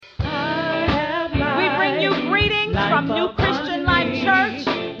from New Christian Life Church,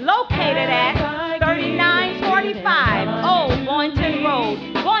 located at 3945 Old Boynton Road,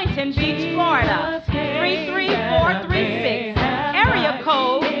 Boynton Beach, Florida, 33436. Area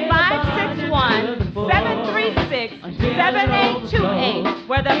code 561-736-7828,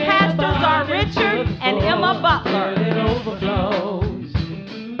 where the pastors are Richard and Emma Butler.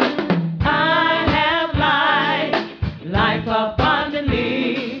 I have life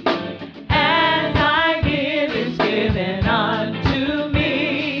abundantly, as I give is given unto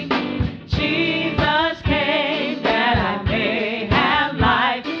me. Jesus came that I may have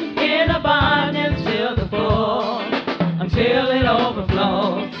life in abundance till the full, until it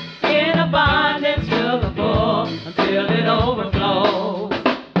overflows. In abundance till the full, until it overflows.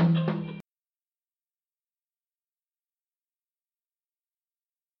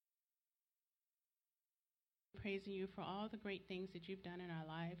 Praising you for all the great things that you've done in our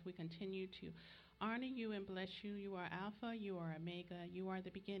life. We continue to honor you and bless you. You are Alpha, you are Omega, you are the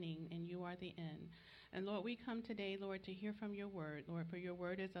beginning, and you are the end. And Lord, we come today, Lord, to hear from your word. Lord, for your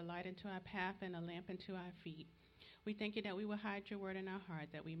word is a light unto our path and a lamp unto our feet. We thank you that we will hide your word in our heart,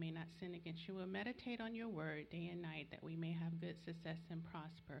 that we may not sin against you. We'll meditate on your word day and night, that we may have good success and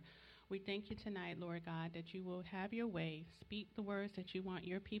prosper. We thank you tonight, Lord God, that you will have your way. Speak the words that you want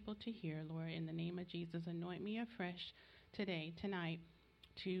your people to hear, Lord. In the name of Jesus, anoint me afresh tonight,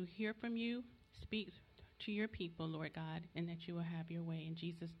 to hear from you. Speak to your people, Lord God, and that you will have your way. In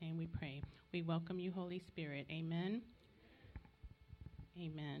Jesus' name we pray. We welcome you, Holy Spirit. Amen.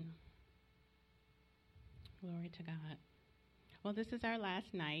 Amen. Glory to God. Well, this is our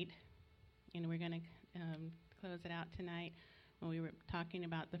last night, and we're going to close it out tonight when we were talking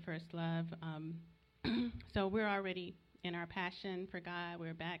about the first love. So we're already in our passion for God.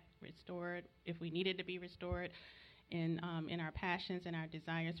 We're back restored, if we needed to be restored, in our passions and our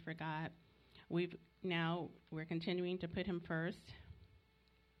desires for God. We're continuing to put him first,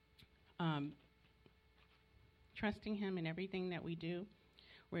 trusting him in everything that we do.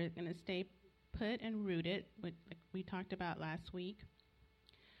 We're going to stay put and rooted, like we talked about last week,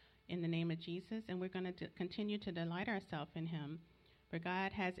 in the name of Jesus, and we're going to continue to delight ourselves in him. For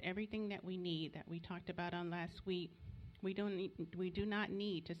God has everything that we need, that we talked about on last week. We do not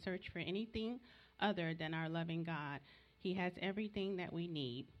need to search for anything other than our loving God. He has everything that we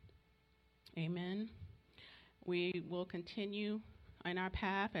need. Amen. We will continue on our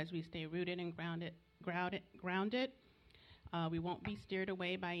path as we stay rooted and grounded. We won't be steered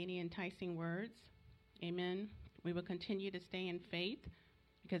away by any enticing words. Amen. We will continue to stay in faith,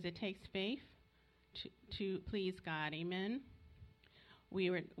 because it takes faith to please God. Amen.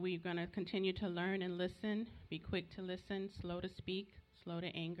 We're going to continue to learn and listen, be quick to listen, slow to speak, slow to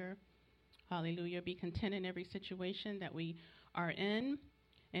anger. Hallelujah. Be content in every situation that we are in.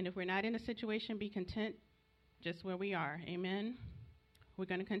 And if we're not in a situation, be content just where we are. Amen. We're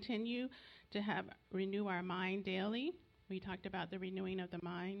going to continue to renew our mind daily. We talked about the renewing of the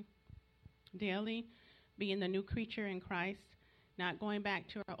mind daily, being the new creature in Christ, not going back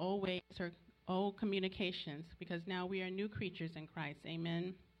to our old ways or old communications, because now we are new creatures in Christ.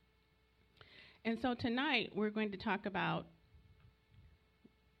 Amen. And so tonight we're going to talk about,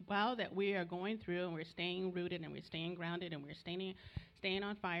 while that we are going through and we're staying rooted and we're staying grounded and we're staying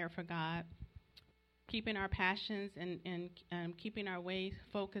on fire for God, keeping our passions and keeping our ways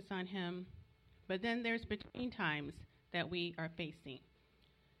focused on him. But then there's between times that we are facing,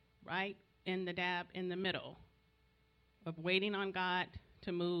 right in the middle of waiting on God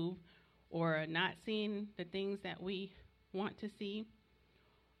to move, or not seeing the things that we want to see,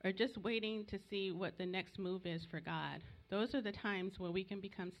 or just waiting to see what the next move is for God. Those are the times where we can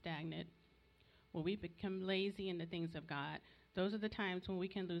become stagnant, where we become lazy in the things of God. Those are the times when we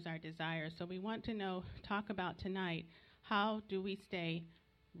can lose our desires. So we want to talk about tonight, how do we stay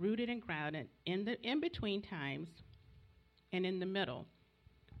rooted and grounded in the in-between times and in the middle,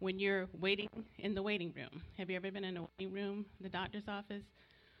 when you're waiting in the waiting room. Have you ever been in a waiting room, the doctor's office,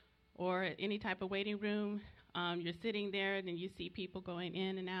 or any type of waiting room? You're sitting there and then you see people going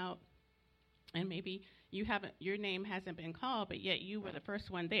in and out, and maybe your name hasn't been called, but yet you were the first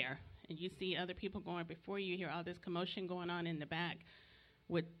one there, and you see other people going before you, hear all this commotion going on in the back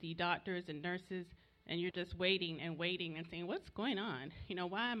with the doctors and nurses, and you're just waiting and saying, what's going on?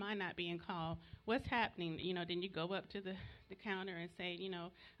 Why am I not being called? What's happening? Then you go up to the counter and say,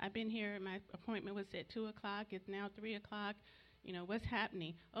 I've been here, my appointment was at 2 o'clock, it's now 3 o'clock. What's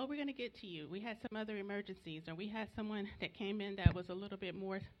happening? Oh, we're going to get to you. We had some other emergencies, or we had someone that came in that was a little bit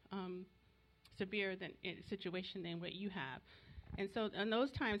more severe situation than what you have. And so in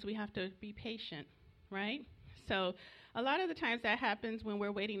those times, we have to be patient, right? So a lot of the times that happens when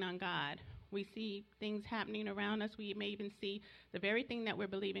we're waiting on God. We see things happening around us. We may even see the very thing that we're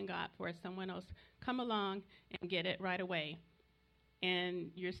believing God for, someone else come along and get it right away.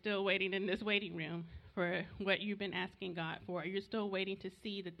 And you're still waiting in this waiting room for what you've been asking God for. You're still waiting to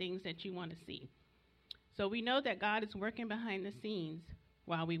see the things that you want to see. So we know that God is working behind the scenes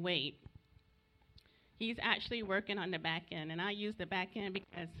while we wait. He's actually working on the back end. And I use the back end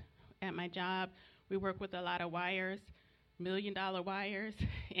because at my job, we work with a lot of wires, $1 million wires.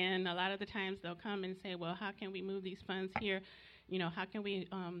 And a lot of the times they'll come and say, well, how can we move these funds here? How can we,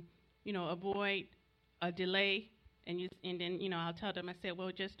 avoid a delay? And then I'll tell them, I said,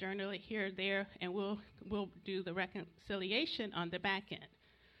 well, just journal it here or there, and we'll do the reconciliation on the back end.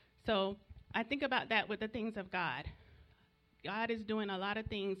 So I think about that with the things of God. God is doing a lot of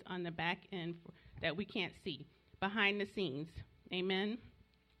things on the back end that we can't see, behind the scenes. Amen?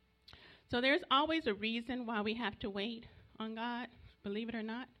 So there's always a reason why we have to wait on God, believe it or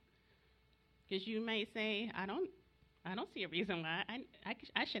not. Because you may say, I don't see a reason why.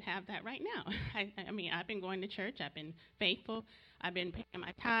 I should have that right now. I mean, I've been going to church. I've been faithful. I've been paying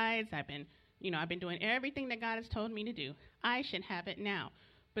my tithes. I've been doing everything that God has told me to do. I should have it now.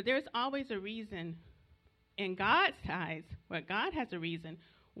 But there's always a reason in God's eyes, where God has a reason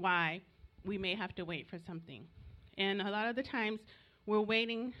why we may have to wait for something. And a lot of the times we're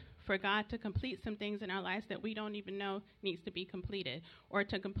waiting for God to complete some things in our lives that we don't even know needs to be completed, or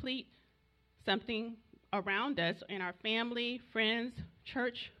to complete something around us in our family, friends,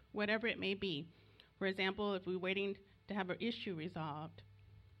 church, whatever it may be. For example, if we're waiting to have an issue resolved,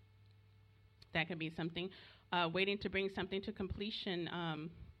 that could be something. Waiting to bring something to completion.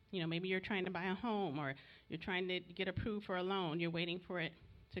 Maybe you're trying to buy a home, or you're trying to get approved for a loan. You're waiting for it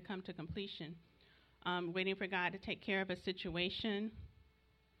to come to completion. Waiting for God to take care of a situation,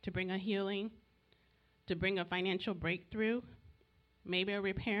 to bring a healing, to bring a financial breakthrough. Maybe a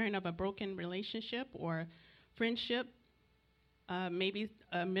repairing of a broken relationship or friendship. Maybe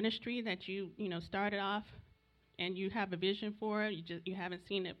a ministry that you started off and you have a vision for it. You haven't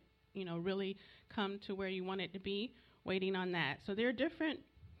seen it, really come to where you want it to be. Waiting on that. So there are different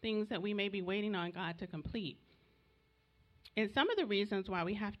things that we may be waiting on God to complete. And some of the reasons why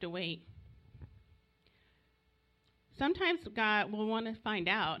we have to wait. Sometimes God will want to find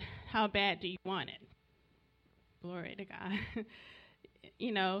out, how bad do you want it? Glory to God.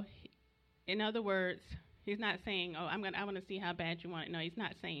 In other words, he's not saying, I want to see how bad you want it. No, he's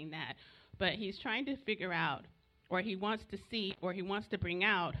not saying that. But he's trying to figure out, or he wants to see, or he wants to bring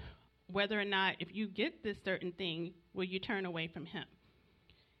out whether or not, if you get this certain thing, will you turn away from him?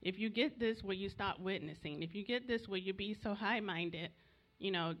 If you get this, will you stop witnessing? If you get this, will you be so high-minded,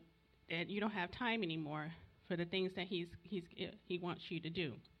 that you don't have time anymore for the things that he wants you to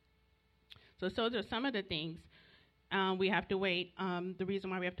do? So those are some of the things we have to wait. The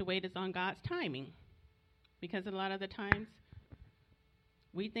reason why we have to wait is on God's timing. Because a lot of the times,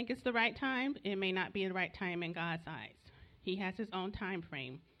 we think it's the right time. It may not be the right time in God's eyes. He has his own time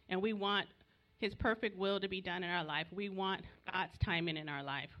frame. And we want his perfect will to be done in our life. We want God's timing in our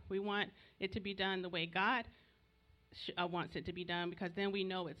life. We want it to be done the way God wants it to be done, because then we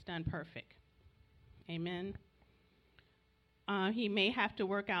know it's done perfect. Amen. He may have to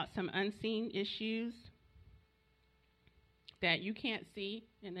work out some unseen issues that you can't see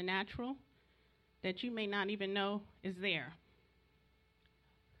in the natural, that you may not even know is there.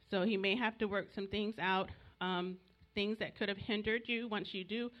 So he may have to work some things out, things that could have hindered you. Once you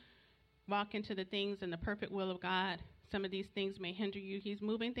do walk into the things in the perfect will of God, some of these things may hinder you. He's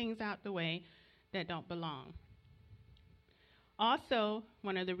moving things out the way that don't belong. Also,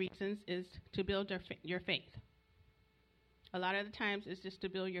 one of the reasons is to build your faith. A lot of the times it's just to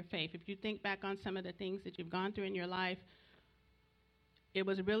build your faith. If you think back on some of the things that you've gone through in your life, it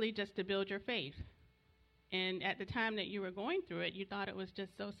was really just to build your faith. And at the time that you were going through it, you thought it was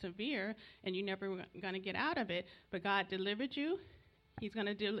just so severe and you never were going to get out of it. But God delivered you.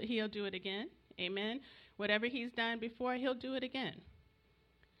 He'll do it again. Amen. Whatever he's done before, he'll do it again.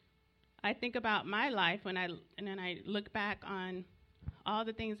 I think about my life and then I look back on all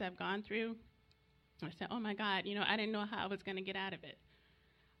the things I've gone through. I said, oh my God, I didn't know how I was going to get out of it.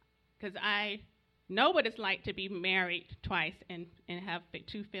 Because I know what it's like to be married twice and have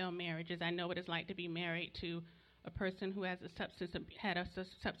two failed marriages. I know what it's like to be married to a person who has had a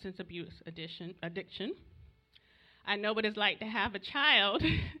substance abuse addiction. I know what it's like to have a child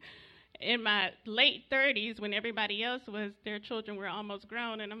in my late 30s when everybody else their children were almost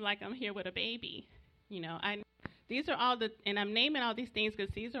grown, and I'm here with a baby. These are all and I'm naming all these things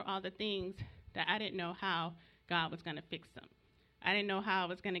because these are all the things that I didn't know how God was going to fix them. I didn't know how I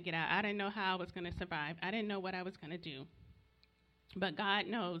was going to get out. I didn't know how I was going to survive. I didn't know what I was going to do. But God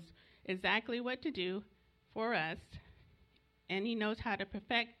knows exactly what to do for us, and he knows how to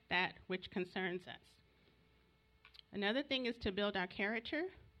perfect that which concerns us. Another thing is to build our character.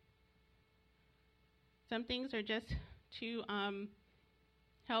 Some things are just to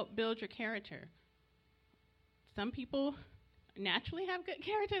help build your character. Some people naturally have good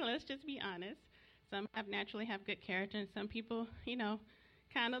character, let's just be honest. Some naturally have good character, and some people,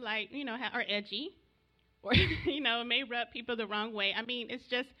 kind of like, are edgy, or, may rub people the wrong way. I mean, it's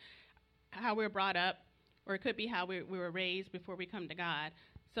just how we're brought up, or it could be how we were raised before we come to God.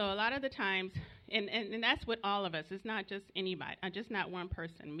 So a lot of the times, and that's with all of us. It's not just anybody, just not one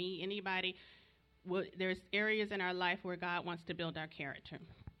person, me, anybody. There's areas in our life where God wants to build our character.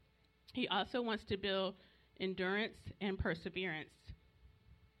 He also wants to build endurance and perseverance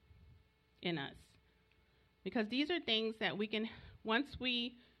in us. Because these are things that we can,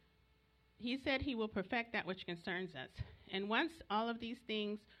 he said he will perfect that which concerns us. And once all of these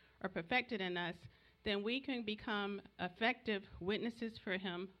things are perfected in us, then we can become effective witnesses for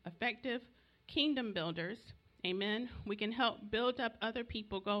him, effective kingdom builders. Amen. We can help build up other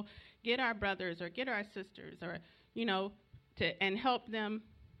people, go get our brothers or get our sisters, or, and help them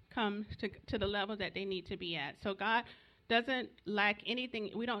come to the level that they need to be at. So God doesn't lack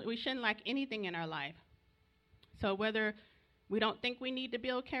anything. We shouldn't lack anything in our life. So whether we don't think we need to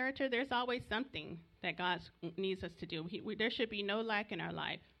build character, there's always something that God needs us to do. There should be no lack in our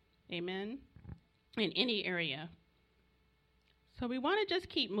life. Amen. In any area. So we want to just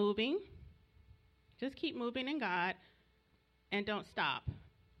keep moving. Just keep moving in God and don't stop.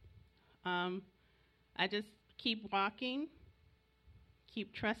 I just keep walking,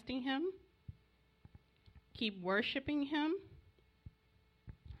 keep trusting him, keep worshiping him,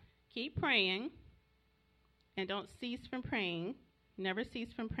 keep praying, and don't cease from praying. Never cease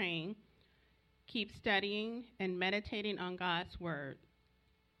from praying. Keep studying and meditating on God's word.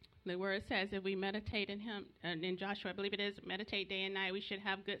 The word says if we meditate in him, and in Joshua, I believe it is, meditate day and night, we should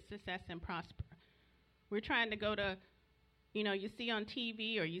have good success and prosper. We're trying to go to, you see on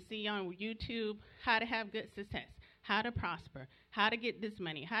TV or you see on YouTube how to have good success, how to prosper, how to get this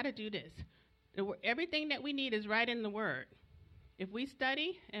money, how to do this. Everything that we need is right in the word. If we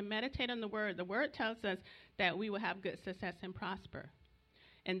study and meditate on the word tells us that we will have good success and prosper.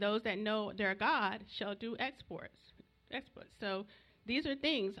 And those that know their God shall do exploits. So these are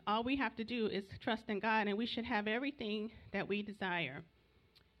things, all we have to do is trust in God, and we should have everything that we desire.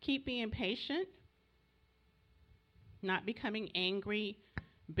 Keep being patient, not becoming angry,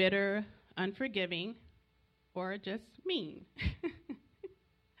 bitter, unforgiving, or just mean.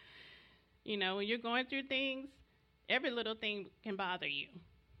 When you're going through things, every little thing can bother you.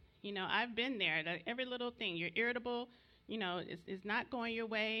 I've been there. Every little thing, you're irritable, it's not going your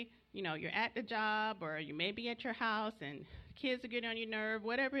way. You're at the job, or you may be at your house, and kids are getting on your nerve,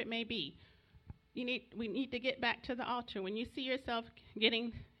 whatever it may be. We need to get back to the altar. When you see yourself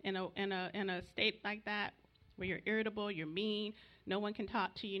getting in a state like that, where you're irritable, you're mean, no one can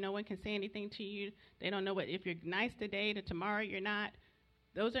talk to you, no one can say anything to you, they don't know if you're nice today, to tomorrow you're not.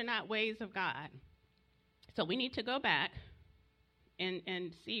 Those are not ways of God. So we need to go back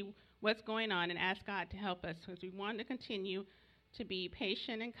and see what's going on and ask God to help us, because we want to continue to be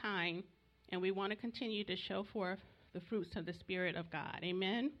patient and kind, and we want to continue to show forth the fruits of the Spirit of God.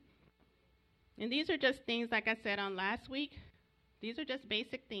 Amen? And these are just things, like I said on last week, these are just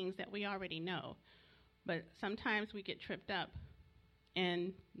basic things that we already know. But sometimes we get tripped up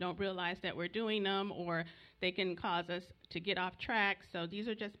and don't realize that we're doing them, or they can cause us to get off track. So these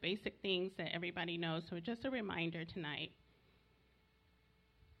are just basic things that everybody knows. So just a reminder tonight.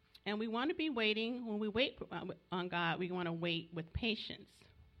 And we want to be waiting. When we wait on God, we want to wait with patience.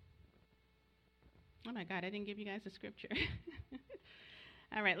 Oh, my God, I didn't give you guys a scripture.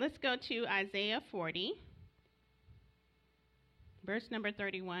 All right, let's go to Isaiah 40, verse number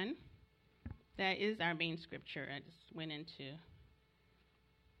 31. That is our main scripture. I just went into.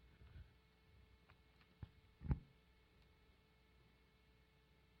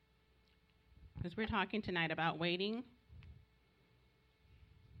 Because we're talking tonight about waiting.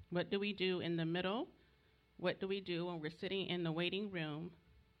 What do we do in the middle? What do we do when we're sitting in the waiting room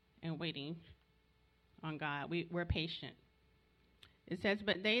and waiting on God? We're patient. It says,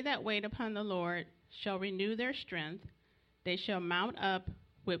 but they that wait upon the Lord shall renew their strength. They shall mount up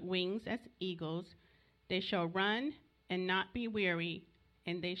with wings as eagles. They shall run and not be weary,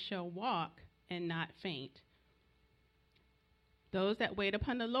 and they shall walk and not faint. Those that wait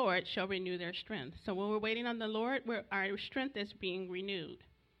upon the Lord shall renew their strength. So when we're waiting on the Lord, our strength is being renewed.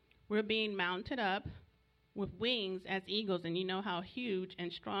 We're being mounted up with wings as eagles, and you know how huge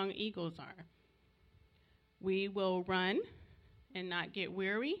and strong eagles are. We will run and not get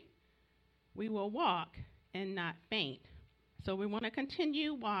weary. We will walk and not faint. So we want to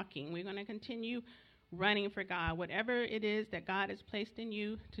continue walking. We're going to continue running for God. Whatever it is that God has placed in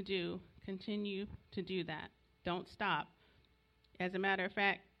you to do, continue to do that. Don't stop. As a matter of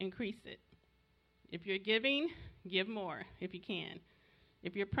fact, increase it. If you're giving, give more if you can.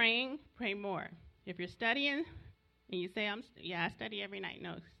 If you're praying, pray more. If you're studying and you say, I study every night.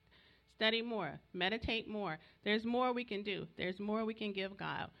 No, study more. Meditate more. There's more we can do. There's more we can give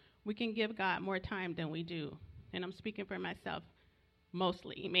God. We can give God more time than we do. And I'm speaking for myself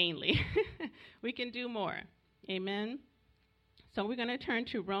mainly. We can do more. Amen. So we're going to turn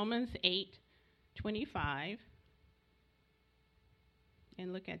to Romans 8:25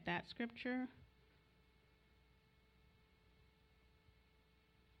 and look at that scripture.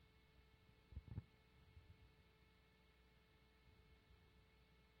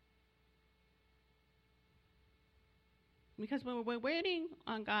 Because when we're waiting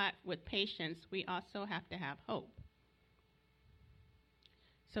on God with patience, we also have to have hope.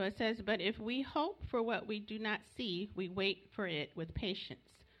 So it says, but if we hope for what we do not see, we wait for it with patience.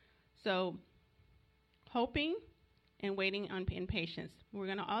 So hoping and waiting in patience. We're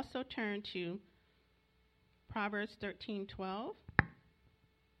going to also turn to Proverbs 13:12.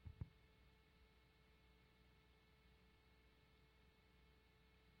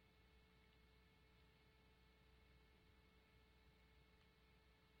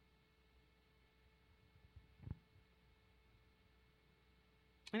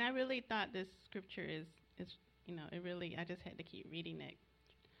 And I really thought this scripture is I just had to keep reading it.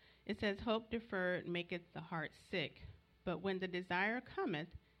 It says, hope deferred maketh the heart sick, but when the desire cometh,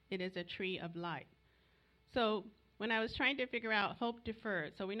 it is a tree of life. So when I was trying to figure out hope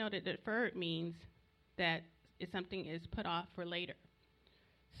deferred, so we know that deferred means that something is put off for later.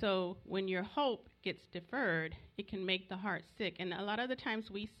 So when your hope gets deferred, it can make the heart sick. And a lot of the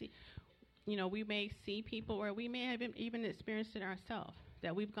times we see, we may see people, or we may have even experienced it ourselves,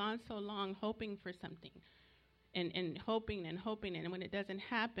 that we've gone so long hoping for something and hoping, and when it doesn't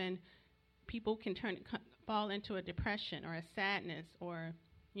happen, people can fall into a depression or a sadness, or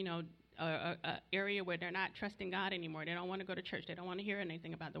a area where they're not trusting God anymore. They don't want to go to church. They don't want to hear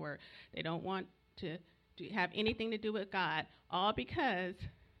anything about the word. They don't want to have anything to do with God, all because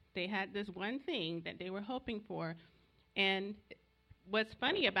they had this one thing that they were hoping for. And what's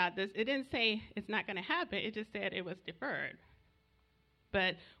funny about this, it didn't say it's not going to happen. It just said it was deferred.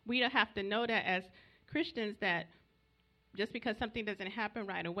 But we have to know that as Christians, that just because something doesn't happen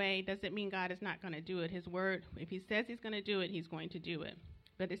right away doesn't mean God is not going to do it. His word, if he says he's going to do it, he's going to do it.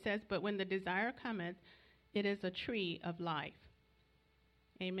 But it says, but when the desire cometh, it is a tree of life.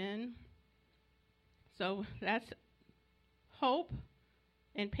 Amen. So that's hope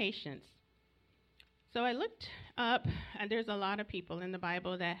and patience. So I looked up, and there's a lot of people in the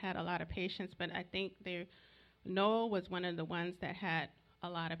Bible that had a lot of patience, but I think Noah was one of the ones that had a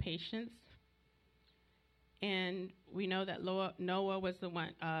lot of patience. And we know that Noah was the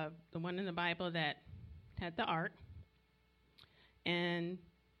one in the Bible that had the ark and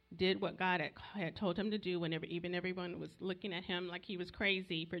did what God had told him to do whenever even everyone was looking at him like he was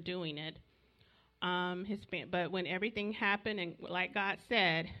crazy for doing it. But when everything happened, and like God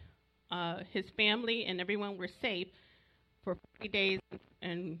said, his family and everyone were safe for 40 days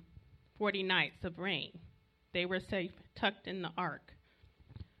and 40 nights of rain. They were safe, tucked in the ark.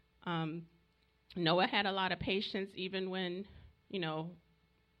 Noah had a lot of patience even when,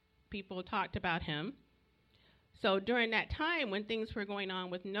 people talked about him. So during that time when things were going on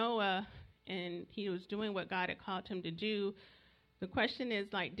with Noah and he was doing what God had called him to do, the question is,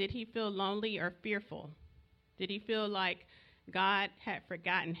 did he feel lonely or fearful? Did he feel like God had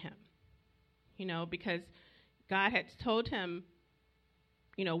forgotten him? Because God had told him,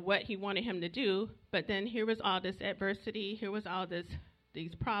 what he wanted him to do, but then here was all this adversity, here was all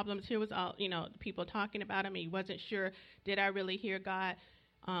these problems, here was all, people talking about him. He wasn't sure, did I really hear God?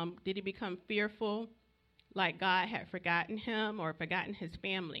 Did he become fearful, like God had forgotten him or forgotten his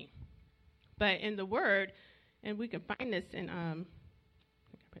family? But in the Word, and we can find this in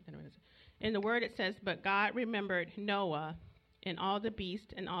the Word, it says, but God remembered Noah and all the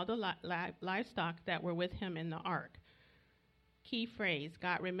beasts and all the livestock that were with him in the ark. Key phrase,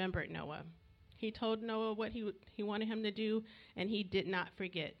 God remembered Noah. He told Noah what he wanted him to do, and he did not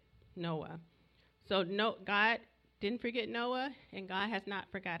forget Noah. So God didn't forget Noah, and God has not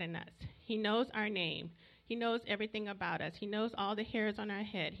forgotten us. He knows our name. He knows everything about us. He knows all the hairs on our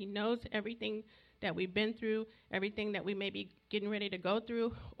head. He knows everything that we've been through, everything that we may be getting ready to go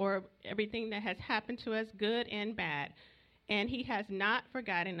through, or everything that has happened to us, good and bad. And he has not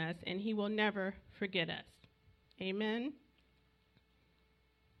forgotten us, and he will never forget us. Amen.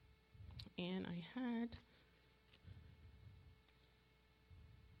 And I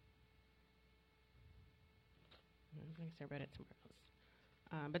read it somewhere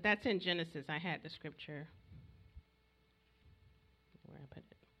else. But that's in Genesis. I had the scripture where I put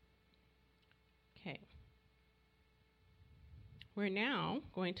it. Okay. We're now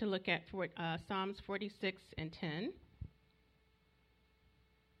going to look at Psalms 46 and 10.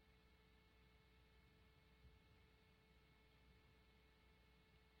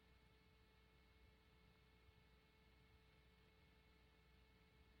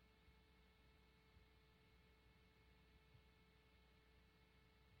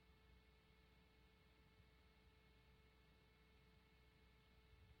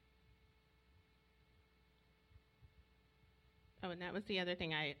 Oh, and that was the other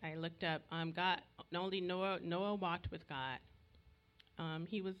thing I looked up. God, only Noah walked with God.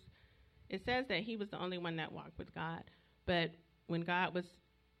 It says that he was the only one that walked with God. But when God was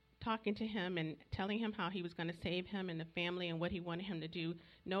talking to him and telling him how he was going to save him and the family and what he wanted him to do,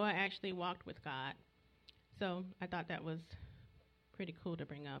 Noah actually walked with God. So I thought that was pretty cool to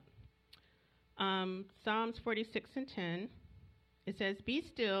bring up. Psalms 46 and 10, it says, "Be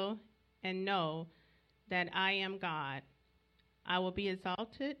still and know that I am God. I will be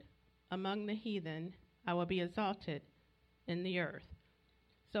exalted among the heathen. I will be exalted in the earth."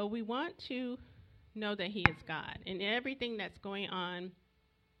 So we want to know that he is God. And everything that's going on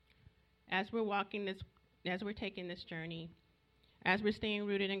as we're walking this, as we're taking this journey, as we're staying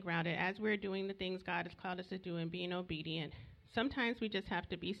rooted and grounded, as we're doing the things God has called us to do and being obedient, sometimes we just have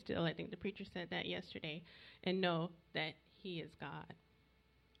to be still. I think the preacher said that yesterday, and know that he is God.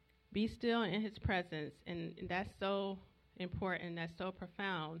 Be still in his presence, and that's so important, that's so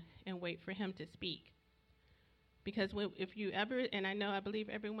profound, and wait for him to speak. Because if you ever, and I believe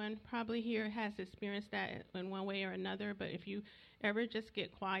everyone probably here has experienced that in one way or another, but if you ever just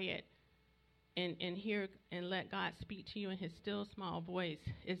get quiet and hear and let God speak to you in his still small voice,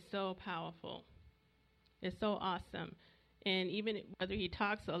 it's so powerful. It's so awesome. And even whether he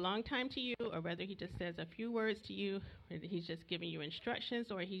talks a long time to you, or whether he just says a few words to you, or he's just giving you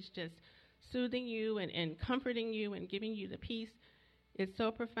instructions, or he's just soothing you and comforting you and giving you the peace, it's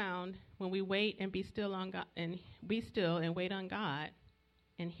so profound when we wait and be still on God, and be still and wait on God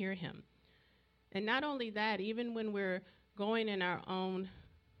and hear him. And not only that, even when we're going in our own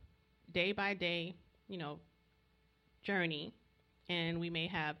day by day, journey, and we may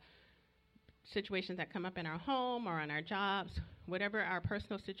have situations that come up in our home or on our jobs, whatever our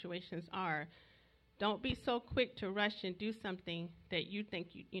personal situations are, don't be so quick to rush and do something that you think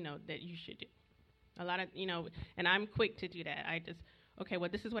that you should do. A lot of, and I'm quick to do that. I just, okay, well,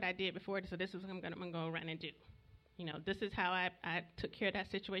 this is what I did before, so this is what I'm going to go run and do. This is how I took care of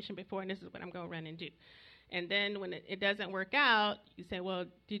that situation before, and this is what I'm going to run and do. And then when it doesn't work out, you say, well,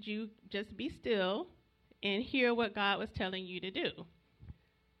 did you just be still and hear what God was telling you to do?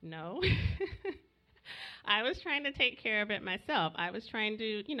 No. I was trying to take care of it myself. I was trying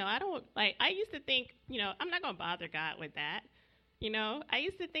to, I used to think, I'm not going to bother God with that. I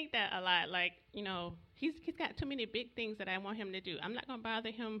used to think that a lot, he's got too many big things that I want him to do. I'm not going to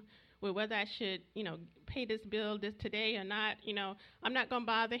bother him with whether I should, pay this bill today or not. I'm not going to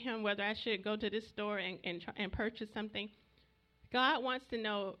bother him whether I should go to this store and purchase something. God wants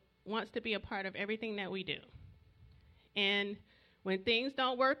to be a part of everything that we do. And when things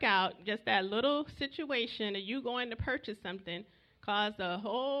don't work out, just that little situation of you going to purchase something caused the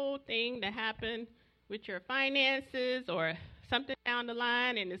whole thing to happen with your finances or something down the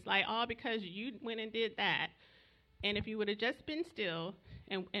line, and it's all because you went and did that. And if you would have just been still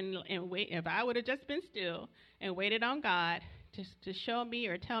and wait, if I would have just been still and waited on God to show me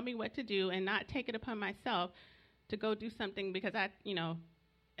or tell me what to do, and not take it upon myself to go do something because that's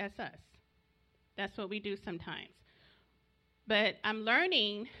us. That's what we do sometimes. But I'm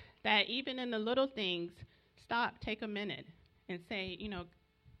learning that even in the little things, stop, take a minute, and say,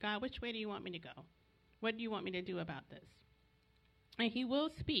 God, which way do you want me to go? What do you want me to do about this? And he will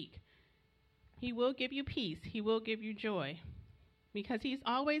speak. He will give you peace. He will give you joy, because he's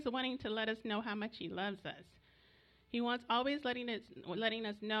always wanting to let us know how much he loves us. He wants always letting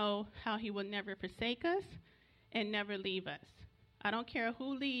us know how he will never forsake us and never leave us. I don't care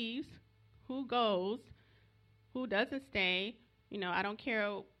who leaves, who goes, who doesn't stay. I don't care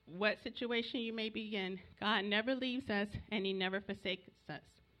what situation you may be in. God never leaves us, and he never forsakes us.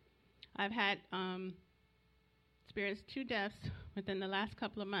 I've had experienced 2 deaths within the last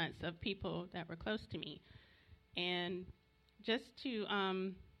couple of months of people that were close to me. And just to,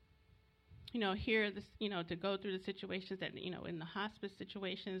 hear this, to go through the situations that, in the hospice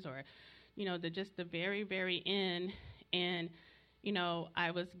situations or, the very, very end. And,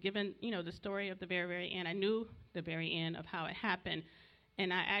 I was given, the story of the very, very end. I knew the very end of how it happened.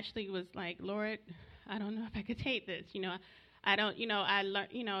 And I actually was like, Lord, I don't know if I could take this. I don't, I learned,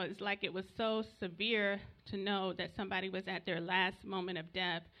 it's like it was so severe to know that somebody was at their last moment of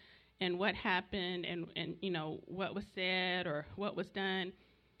death and what happened and what was said or what was done.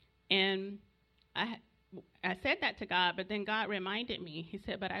 And I said that to God, but then God reminded me. He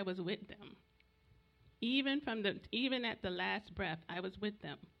said, but I was with them. Even at the last breath, I was with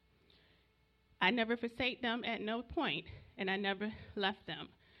them. I never forsake them at no point, and I never left them.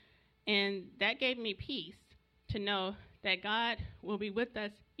 And that gave me peace to know that God will be with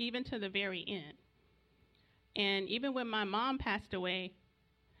us even to the very end. And even when my mom passed away,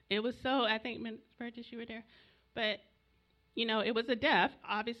 it was so, I think, Burgess, you were there, but, it was a death,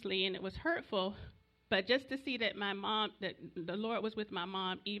 obviously, and it was hurtful, but just to see that that the Lord was with my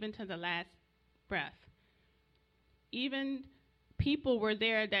mom even to the last breath. Even people were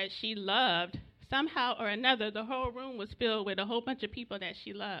there that she loved. Somehow or another, the whole room was filled with a whole bunch of people that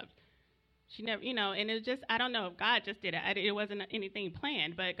she loved. She never, and it was just, I don't know if God just did it. It wasn't anything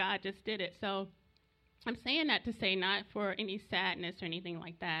planned, but God just did it. So I'm saying that to say not for any sadness or anything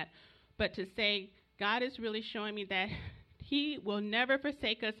like that, but to say God is really showing me that He will never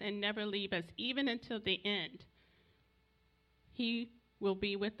forsake us and never leave us, even until the end. He will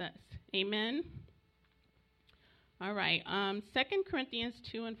be with us. Amen? All right. 2 Corinthians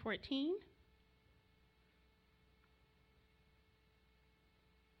 2:14.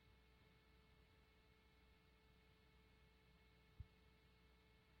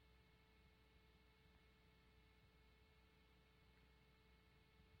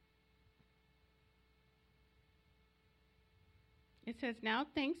 It says, now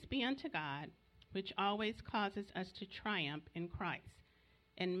thanks be unto God, which always causes us to triumph in Christ,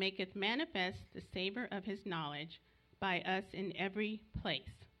 and maketh manifest the savor of his knowledge by us in every place.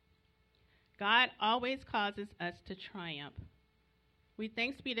 God always causes us to triumph. We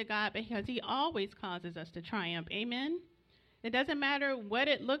thanks be to God because he always causes us to triumph. Amen? It doesn't matter what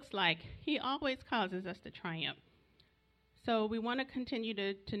it looks like. He always causes us to triumph. So we want to continue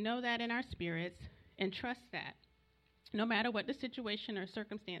to know that in our spirits and trust that. No matter what the situation or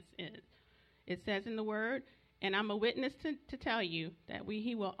circumstance is. It says in the Word, and I'm a witness to tell you that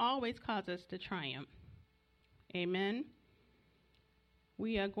he will always cause us to triumph. Amen.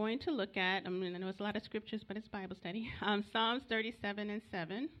 We are going to look at, I know it's a lot of scriptures, but it's Bible study, Psalms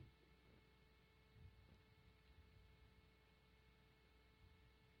 37:7.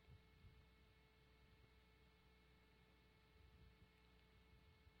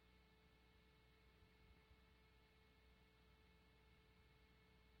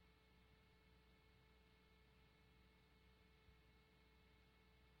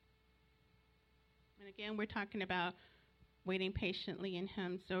 And again, we're talking about waiting patiently in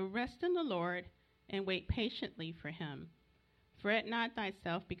him. So rest in the Lord and wait patiently for him. Fret not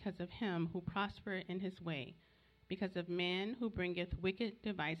thyself because of him who prospereth in his way, because of man who bringeth wicked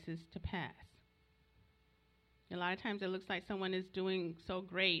devices to pass. A lot of times it looks like someone is doing so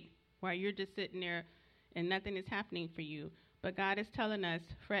great while you're just sitting there and nothing is happening for you. But God is telling us,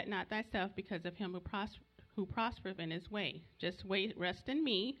 fret not thyself because of him who prospereth in his way. Just wait, rest in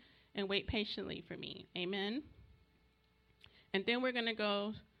me, and wait patiently for me. Amen. And then we're going to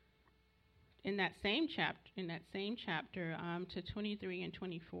go in that same chapter to 23 and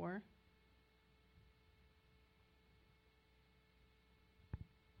 24.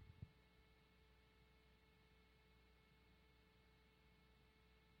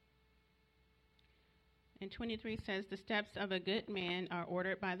 And 23 says, the steps of a good man are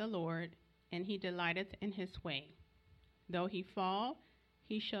ordered by the Lord, and he delighteth in his way. Though he fall,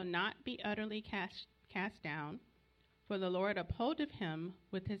 he shall not be utterly cast down, for the Lord upholdeth him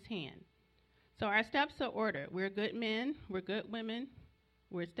with his hand. So our steps are ordered. We're good men, we're good women.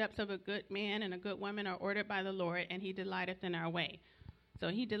 We're steps of a good man and a good woman are ordered by the Lord, and he delighteth in our way. So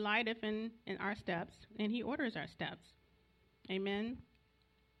he delighteth in our steps, and he orders our steps. Amen.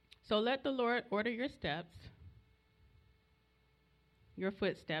 So let the Lord order your steps, your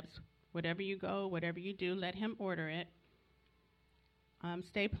footsteps, whatever you go, whatever you do, let him order it.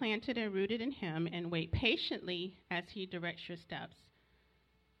 Stay planted and rooted in him and wait patiently as he directs your steps.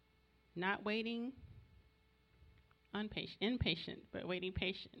 Not waiting impatient, but waiting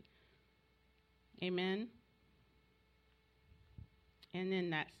patient. Amen. And in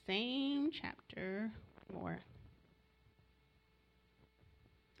that same chapter, more.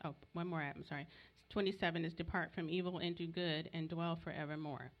 one more, I'm sorry. 27 is depart from evil and do good and dwell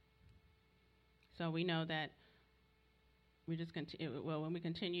forevermore. So we know that we just when we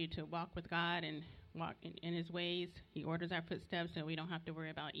continue to walk with God and walk in His ways, He orders our footsteps, and we don't have to worry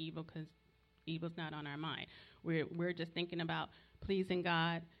about evil because evil's not on our mind. We're just thinking about pleasing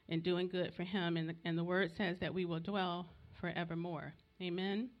God and doing good for Him, and the Word says that we will dwell forevermore.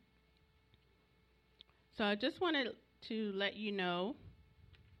 Amen. So I just wanted to let you know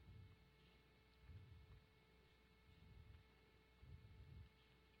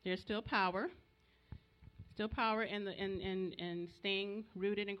there's still power. Still power in staying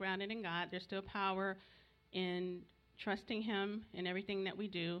rooted and grounded in God. There's still power in trusting Him in everything that we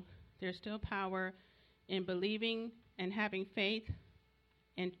do. There's still power in believing and having faith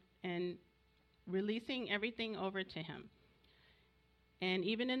and releasing everything over to Him. And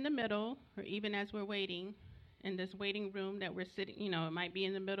even in the middle, or even as we're waiting, in this waiting room that we're sitting, it might be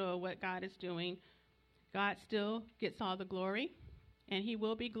in the middle of what God is doing, God still gets all the glory, and He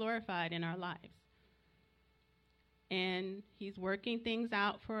will be glorified in our lives. And He's working things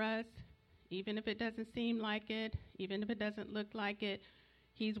out for us, even if it doesn't seem like it, even if it doesn't look like it.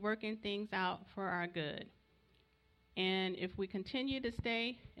 He's working things out for our good. And if we continue to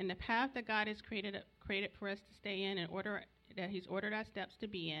stay in the path that God has created for us to stay in, that He's ordered our steps to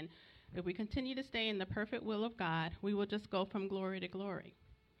be in, if we continue to stay in the perfect will of God, we will just go from glory to glory.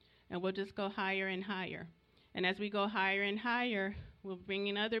 And we'll just go higher and higher. And as we go higher and higher, we'll bring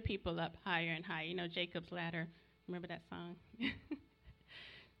in other people up higher and higher. Jacob's ladder. Remember that song?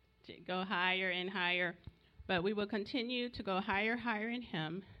 Go higher and higher. But we will continue to go higher in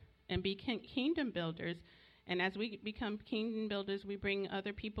Him and be kingdom builders. And as we become kingdom builders, we bring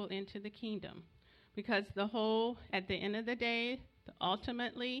other people into the kingdom. Because at the end of the day,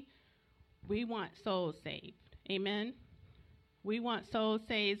 ultimately, we want souls saved. Amen? We want souls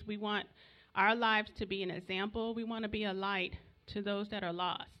saved. We want our lives to be an example. We want to be a light to those that are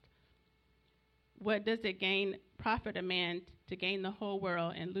lost. What does it profit a man to gain the whole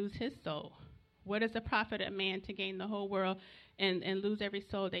world and lose his soul? What does it profit a man to gain the whole world and lose every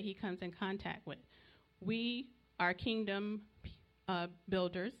soul that he comes in contact with? We are kingdom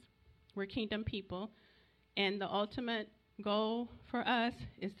builders. We're kingdom people. And the ultimate goal for us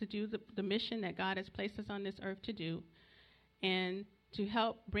is to do the mission that God has placed us on this earth to do, and to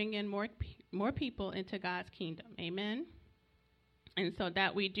help bring in more people into God's kingdom. Amen? And so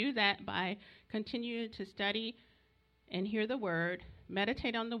that we do that by continuing to study and hear the Word,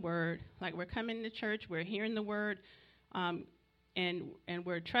 meditate on the Word. Like we're coming to church, we're hearing the Word, and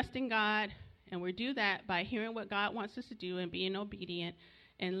we're trusting God, and we do that by hearing what God wants us to do and being obedient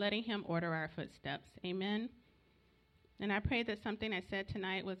and letting Him order our footsteps. Amen? And I pray that something I said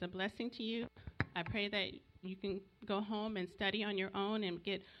tonight was a blessing to you. I pray that you can go home and study on your own and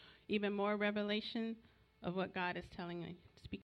get even more revelation of what God is telling